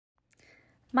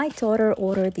My daughter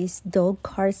ordered this dog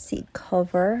car seat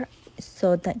cover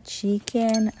so that she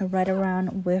can ride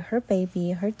around with her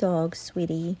baby, her dog,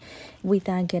 Sweetie,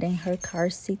 without getting her car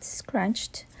seat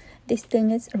scratched. This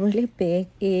thing is really big.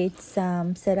 It's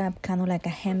set up kind of like a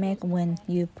hammock when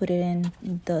you put it in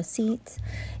the seats.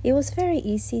 It was very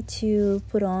easy to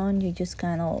put on. You just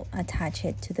kind of attach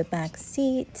it to the back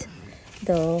seat,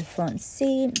 the front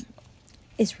seat.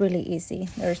 It's really easy.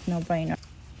 There's no brainer.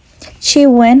 She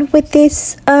went with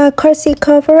this car seat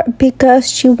cover because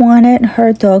she wanted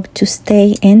her dog to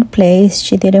stay in place.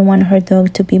 She didn't want her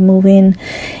dog to be moving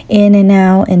in and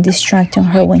out and distracting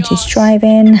her when she's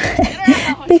driving.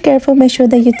 Be careful, make sure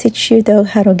that you teach your dog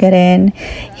how to get in.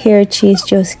 Here she's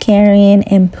just carrying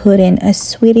and putting a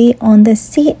Sweetie on the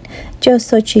seat just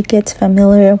so she gets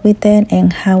familiar with it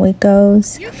and how it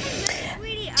goes.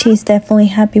 She's definitely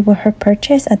happy with her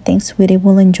purchase. I think Sweetie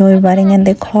will enjoy riding in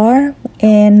the car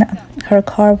and her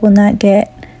car will not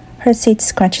get her seat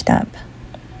scratched up.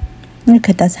 Look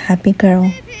at that happy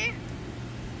girl.